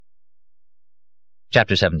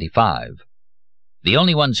Chapter 75. The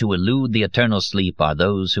only ones who elude the eternal sleep are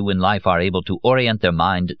those who in life are able to orient their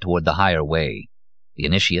mind toward the higher way. The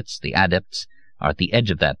initiates, the adepts, are at the edge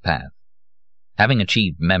of that path. Having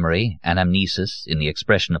achieved memory, anamnesis, in the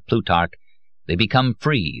expression of Plutarch, they become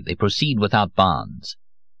free, they proceed without bonds.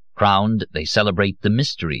 Crowned, they celebrate the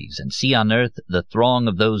mysteries, and see on earth the throng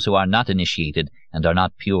of those who are not initiated and are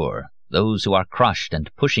not pure, those who are crushed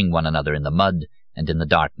and pushing one another in the mud and in the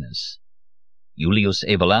darkness. Julius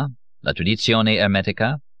Evola, La Tradizione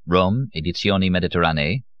Ermetica, Rome, Edizioni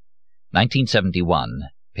Mediterranee, 1971,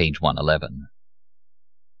 page 111.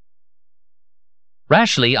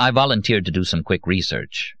 Rashly, I volunteered to do some quick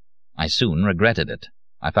research. I soon regretted it.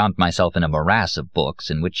 I found myself in a morass of books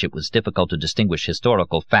in which it was difficult to distinguish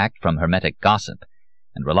historical fact from hermetic gossip,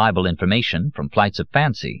 and reliable information from flights of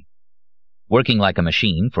fancy. Working like a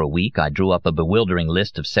machine for a week, I drew up a bewildering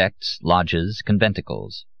list of sects, lodges,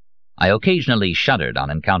 conventicles. I occasionally shuddered on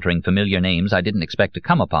encountering familiar names I didn't expect to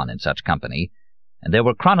come upon in such company, and there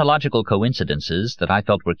were chronological coincidences that I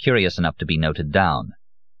felt were curious enough to be noted down.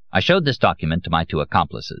 I showed this document to my two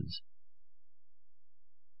accomplices.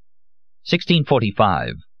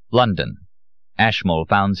 1645. London. Ashmole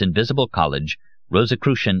founds Invisible College,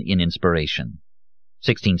 Rosicrucian in inspiration.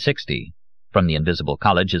 1660. From the Invisible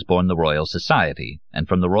College is born the Royal Society, and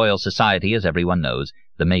from the Royal Society, as everyone knows,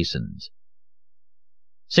 the Masons.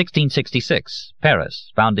 1666. Paris,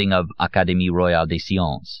 founding of Académie Royale des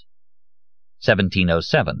Sciences.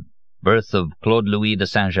 1707. Birth of Claude Louis de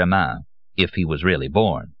Saint-Germain, if he was really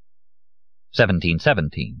born.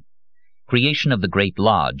 1717. Creation of the Great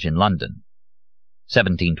Lodge in London.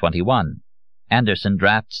 1721. Anderson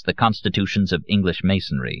drafts the Constitutions of English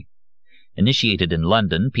Masonry. Initiated in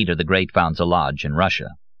London, Peter the Great founds a lodge in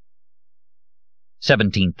Russia.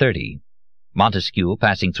 1730. Montesquieu,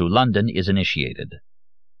 passing through London, is initiated.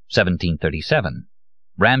 1737.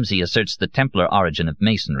 Ramsay asserts the Templar origin of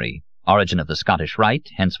Masonry, origin of the Scottish Rite,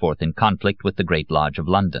 henceforth in conflict with the Great Lodge of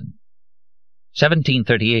London.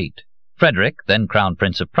 1738. Frederick, then Crown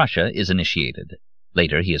Prince of Prussia, is initiated.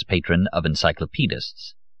 Later he is patron of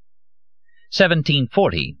encyclopedists.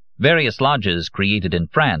 1740. Various lodges created in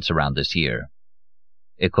France around this year.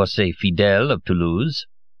 Écossais Fidèle of Toulouse,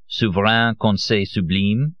 Souverain Conseil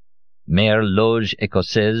Sublime, Mère Loge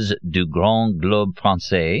Écossaise du Grand Globe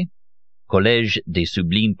Français, Collège des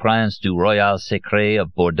Sublimes Princes du Royal Secret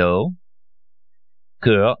of Bordeaux,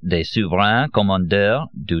 Chœur des Souverains Commandeurs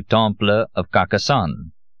du Temple of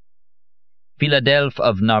Carcassonne, Philadelphe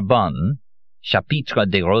of Narbonne, Chapitre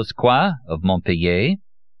des Rose-Croix of Montpellier,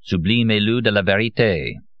 Sublime Élu de la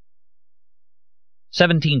Vérité.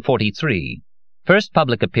 1743. First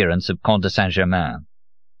public appearance of Comte de Saint-Germain.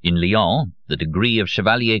 In Lyon, the degree of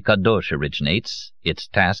Chevalier Cadoche originates, its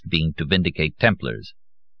task being to vindicate Templars.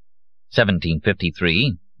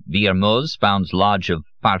 1753. Villermoz founds Lodge of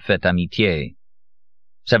Parfaite Amitié.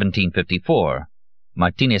 1754.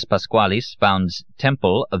 Martinez Pasqualis founds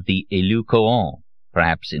Temple of the Élu Cohan,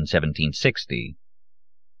 perhaps in 1760.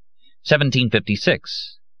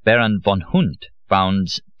 1756. Baron von Hund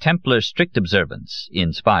founds Templar strict observance,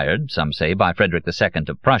 inspired, some say, by Frederick II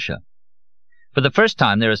of Prussia. For the first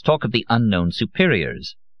time there is talk of the unknown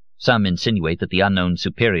superiors. Some insinuate that the unknown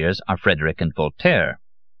superiors are Frederick and Voltaire.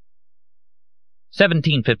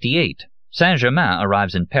 1758. Saint-Germain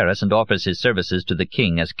arrives in Paris and offers his services to the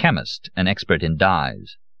king as chemist, an expert in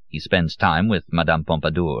dyes. He spends time with Madame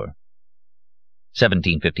Pompadour.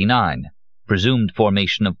 1759. Presumed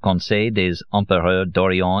formation of Conseil des Empereurs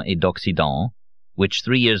d'Orient et d'Occident, which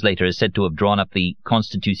 3 years later is said to have drawn up the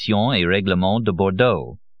Constitution et Règlement de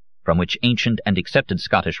Bordeaux, from which ancient and accepted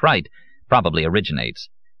Scottish rite probably originates,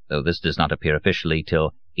 though this does not appear officially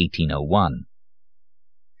till 1801.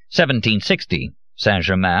 1760.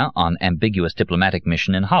 Saint-Germain on ambiguous diplomatic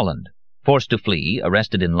mission in Holland. Forced to flee,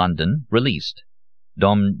 arrested in London, released.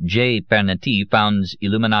 Dom J. Pernetti founds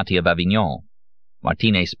Illuminati of Avignon.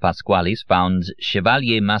 Martinez Pasqualis founds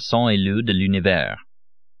Chevalier Maçon Élu de l'Univers.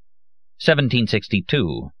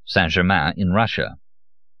 1762. Saint-Germain in Russia.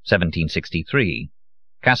 1763.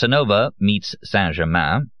 Casanova meets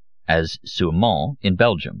Saint-Germain as Surmont in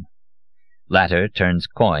Belgium. Latter turns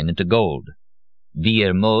coin into gold.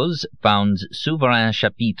 Villermoz founds Souverain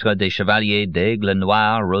Chapitre des Chevaliers d'Aigle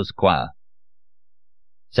Noir Rose-Croix.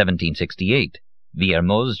 1768.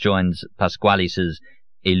 Villermoz joins Pasqualis's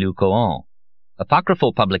Élu Cohan,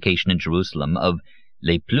 apocryphal publication in Jerusalem of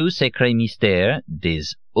Les plus secrets mystères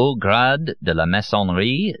des hauts grades de la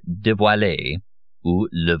maçonnerie dévoilée, ou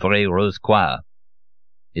Le vrai Rose-Croix.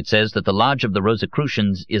 It says that the lodge of the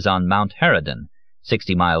Rosicrucians is on Mount Harridan,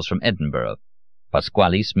 60 miles from Edinburgh.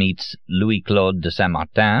 Pasqualis meets Louis-Claude de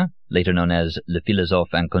Saint-Martin, later known as Le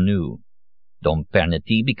Philosophe Inconnu. Dom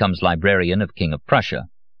Pernety becomes librarian of King of Prussia.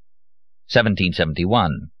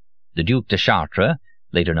 1771. The Duc de Chartres,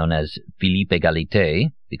 later known as Philippe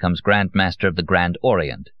Égalité, becomes Grand Master of the Grand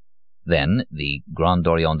Orient, then the Grand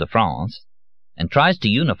Orient de France, and tries to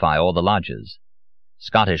unify all the lodges.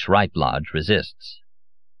 Scottish Rite Lodge resists.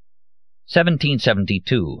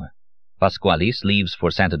 1772. Pasqualis leaves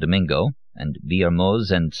for Santo Domingo, and Villermoz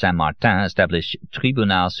and Saint-Martin establish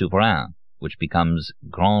Tribunal Souverain, which becomes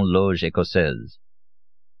Grande Loge Écossaise.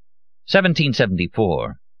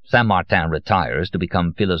 1774. Saint-Martin retires to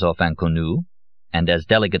become Philosophe Inconnu, and as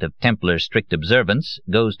delegate of Templar strict observance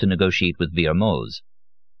goes to negotiate with Villermoz.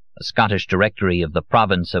 A Scottish Directory of the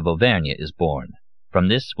province of Auvergne is born. From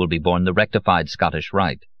this will be born the rectified Scottish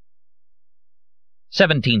Rite.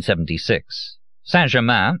 1776.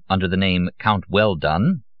 Saint-Germain, under the name Count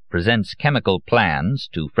Welldone, presents chemical plans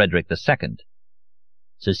to Frederick II.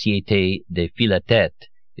 Société des Filatètes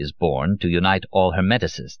is born to unite all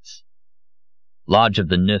Hermeticists. Lodge of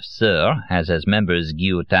the Neuf Sœurs has as members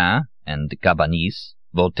Guillotin and Cabanis,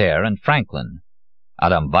 Voltaire and Franklin.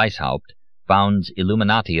 Adam Weishaupt founds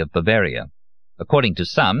Illuminati of Bavaria. According to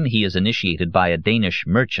some, he is initiated by a Danish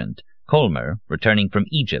merchant, Colmer, returning from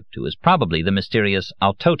Egypt, who is probably the mysterious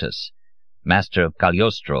Autotus, master of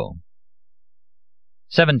Cagliostro.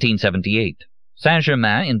 1778.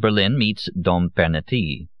 Saint-Germain in Berlin meets Dom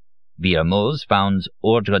Pernety. Villermoz founds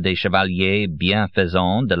Ordre des Chevaliers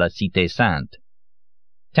Bienfaisants de la Cité Sainte.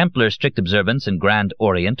 Templar strict observance and Grand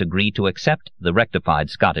Orient agree to accept the rectified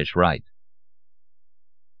Scottish Rite.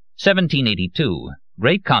 1782.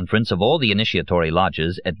 Great Conference of all the initiatory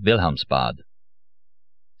lodges at Wilhelmsbad.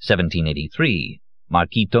 1783.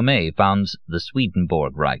 Marquis Thomé founds the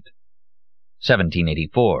Swedenborg Rite.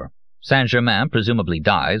 1784. Saint-Germain presumably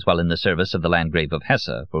dies while in the service of the Landgrave of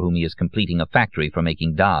Hesse, for whom he is completing a factory for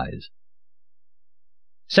making dyes.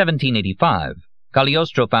 1785.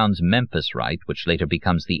 Cagliostro founds Memphis Rite, which later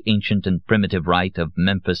becomes the ancient and primitive rite of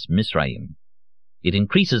Memphis Misraim. It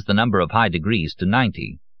increases the number of high degrees to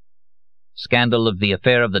 90. Scandal of the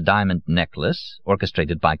affair of the diamond necklace,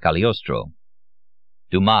 orchestrated by Cagliostro.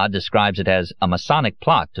 Dumas describes it as a Masonic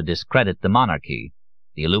plot to discredit the monarchy.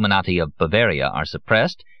 The Illuminati of Bavaria are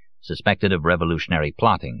suppressed, suspected of revolutionary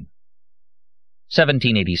plotting.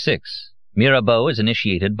 1786. Mirabeau is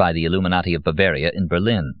initiated by the Illuminati of Bavaria in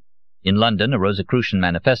Berlin. In London, a Rosicrucian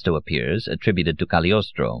manifesto appears, attributed to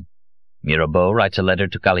Cagliostro. Mirabeau writes a letter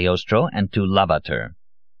to Cagliostro and to Lavater.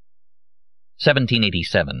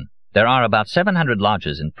 1787. There are about 700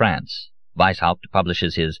 lodges in France. Weishaupt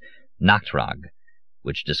publishes his Nachtrag,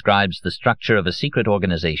 which describes the structure of a secret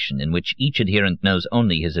organization in which each adherent knows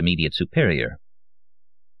only his immediate superior.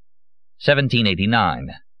 1789.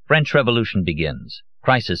 French Revolution begins.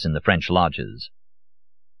 Crisis in the French lodges.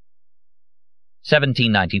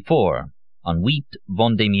 1794. On 8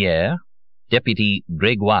 Vendémiaire, Deputy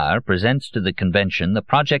Grégoire presents to the Convention the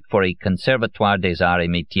project for a Conservatoire des Arts et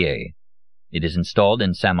Métiers. It is installed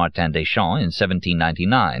in Saint-Martin-des-Champs in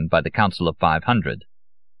 1799 by the Council of 500.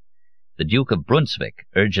 The Duke of Brunswick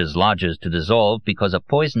urges lodges to dissolve because a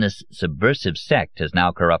poisonous subversive sect has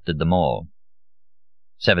now corrupted them all.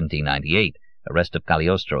 1798. Arrest of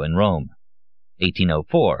Cagliostro in Rome.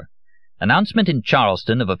 1804. Announcement in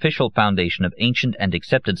Charleston of official foundation of ancient and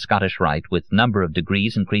accepted Scottish Rite with number of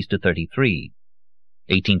degrees increased to 33.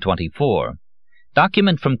 1824.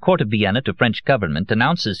 Document from Court of Vienna to French government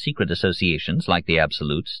announces secret associations like the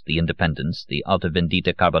Absolutes, the Independents, the Alta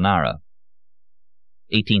Vendita Carbonara.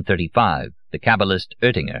 1835. The Kabbalist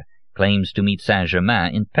Oettinger claims to meet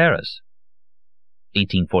Saint-Germain in Paris.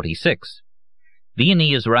 1846.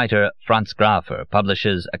 Viennese writer Franz Graffer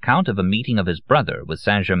publishes account of a meeting of his brother with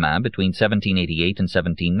Saint-Germain between 1788 and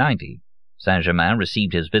 1790. Saint-Germain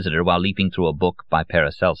received his visitor while leafing through a book by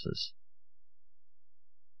Paracelsus.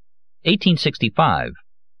 1865.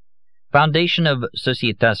 Foundation of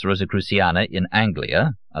Societas Rosicruciana in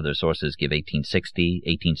Anglia. Other sources give 1860,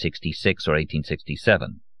 1866, or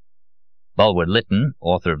 1867. Bulwer Lytton,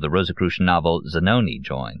 author of the Rosicrucian novel Zanoni,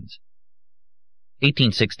 joins.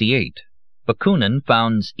 1868. Bakunin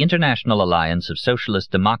founds International Alliance of Socialist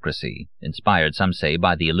Democracy, inspired, some say,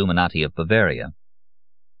 by the Illuminati of Bavaria.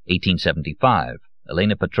 1875.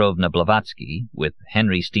 Elena Petrovna Blavatsky, with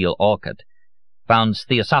Henry Steele Olcott, founds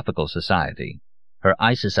Theosophical Society. Her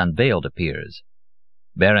Isis Unveiled appears.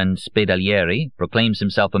 Baron Spedalieri proclaims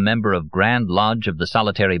himself a member of Grand Lodge of the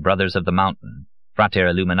Solitary Brothers of the Mountain, Frater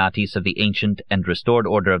Illuminatis of the Ancient and Restored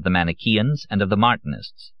Order of the Manichaeans and of the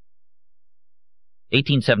Martinists.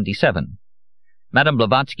 1877. Madame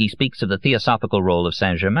Blavatsky speaks of the theosophical role of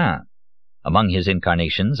Saint-Germain. Among his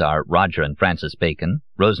incarnations are Roger and Francis Bacon,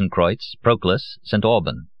 Rosenkreutz, Proclus, St.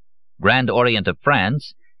 Alban. Grand Orient of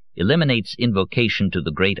France eliminates invocation to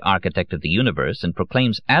the great architect of the universe and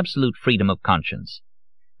proclaims absolute freedom of conscience,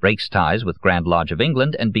 breaks ties with Grand Lodge of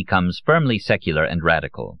England, and becomes firmly secular and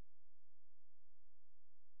radical.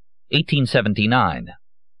 1879.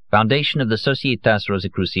 Foundation of the Societas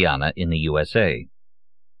Rosicruciana in the USA.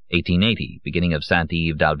 1880. Beginning of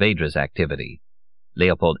Saint-Yves d'Alvedra's activity.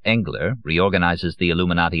 Leopold Engler reorganizes the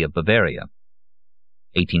Illuminati of Bavaria.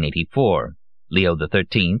 1884. Leo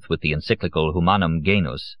XIII, with the encyclical Humanum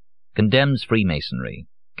Genus, condemns Freemasonry.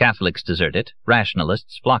 Catholics desert it,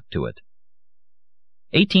 rationalists flock to it.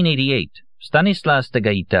 1888. Stanislas de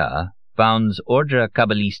Gaïta founds Ordre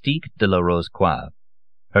Cabalistique de la Rose-Croix,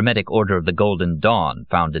 Hermetic Order of the Golden Dawn,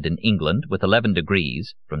 founded in England with 11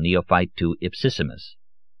 degrees, from neophyte to ipsissimus.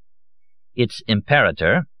 Its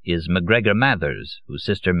imperator is MacGregor Mathers, whose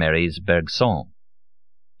sister marries Bergson.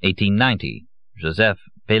 1890. Joseph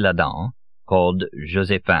Péladan, called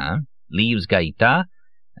Joséphin, leaves Gaïta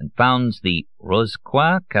and founds the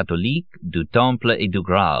Rose-Croix catholique du Temple et du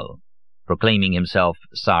Graal, proclaiming himself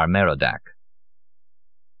Tsar Merodach.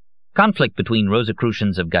 Conflict between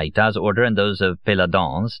Rosicrucians of Gaïta's order and those of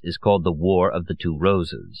Péladan's is called the War of the Two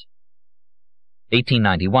Roses.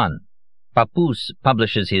 1891. Papus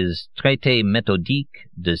publishes his Traité méthodique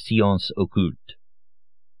de sciences occultes.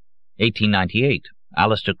 1898.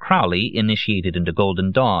 Aleister Crowley initiated into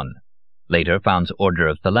Golden Dawn, later founds Order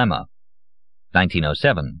of Thelema.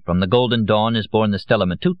 1907. From the Golden Dawn is born the Stella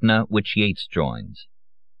Matutina, which Yeats joins.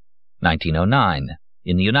 1909.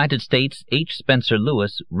 In the United States, H. Spencer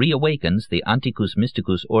Lewis reawakens the Antiquus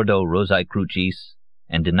Mysticus Ordo Rosae Crucis,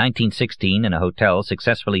 and in 1916 in a hotel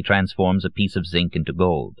successfully transforms a piece of zinc into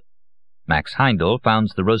gold. Max Heindel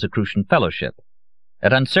founds the Rosicrucian Fellowship.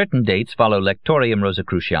 At uncertain dates follow Lectorium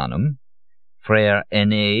Rosicrucianum, Frère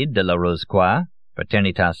Aîné de la Rose-Croix,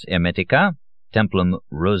 Fraternitas Hermetica, Templum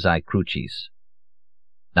Rosae Crucis.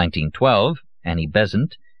 1912, Annie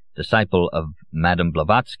Besant, disciple of Madame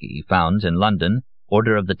Blavatsky, founds in London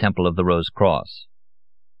Order of the Temple of the Rose Cross.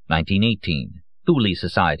 1918, Thule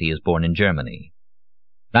Society is born in Germany.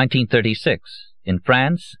 1936, in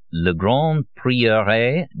France, Le Grand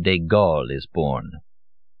Prieuré des Gaules is born.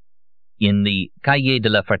 In the Cahiers de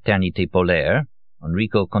la Fraternité Polaire,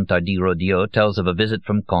 Enrico Contardi-Rodio tells of a visit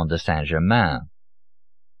from Comte de Saint-Germain.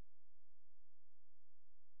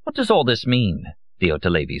 "What does all this mean?"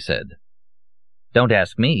 Diotalevi said. "Don't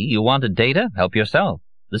ask me. You wanted data? Help yourself.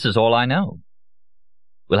 This is all I know."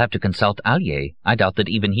 "We'll have to consult Allier. I doubt that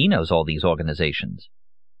even he knows all these organizations."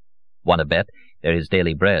 "Want to bet? They're his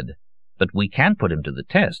daily bread. But we can put him to the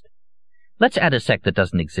test. Let's add a sect that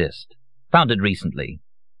doesn't exist. Founded recently."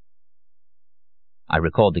 I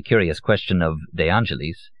recalled the curious question of De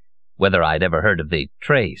Angelis, whether I'd ever heard of the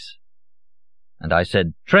trace. And I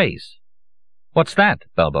said, "Trace? What's that?"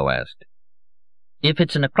 Balbo asked. "If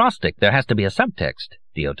it's an acrostic, there has to be a subtext,"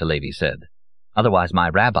 Diotalevi said. "Otherwise my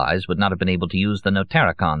rabbis would not have been able to use the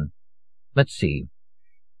Notaricon. Let's see.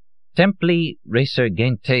 Templi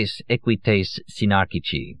resurgentes equites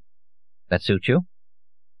synarchici. That suit you?"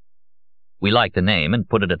 We liked the name and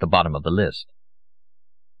put it at the bottom of the list.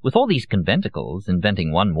 "With all these conventicles,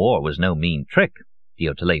 inventing one more was no mean trick,"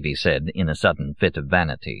 Diotalevi said in a sudden fit of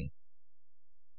vanity.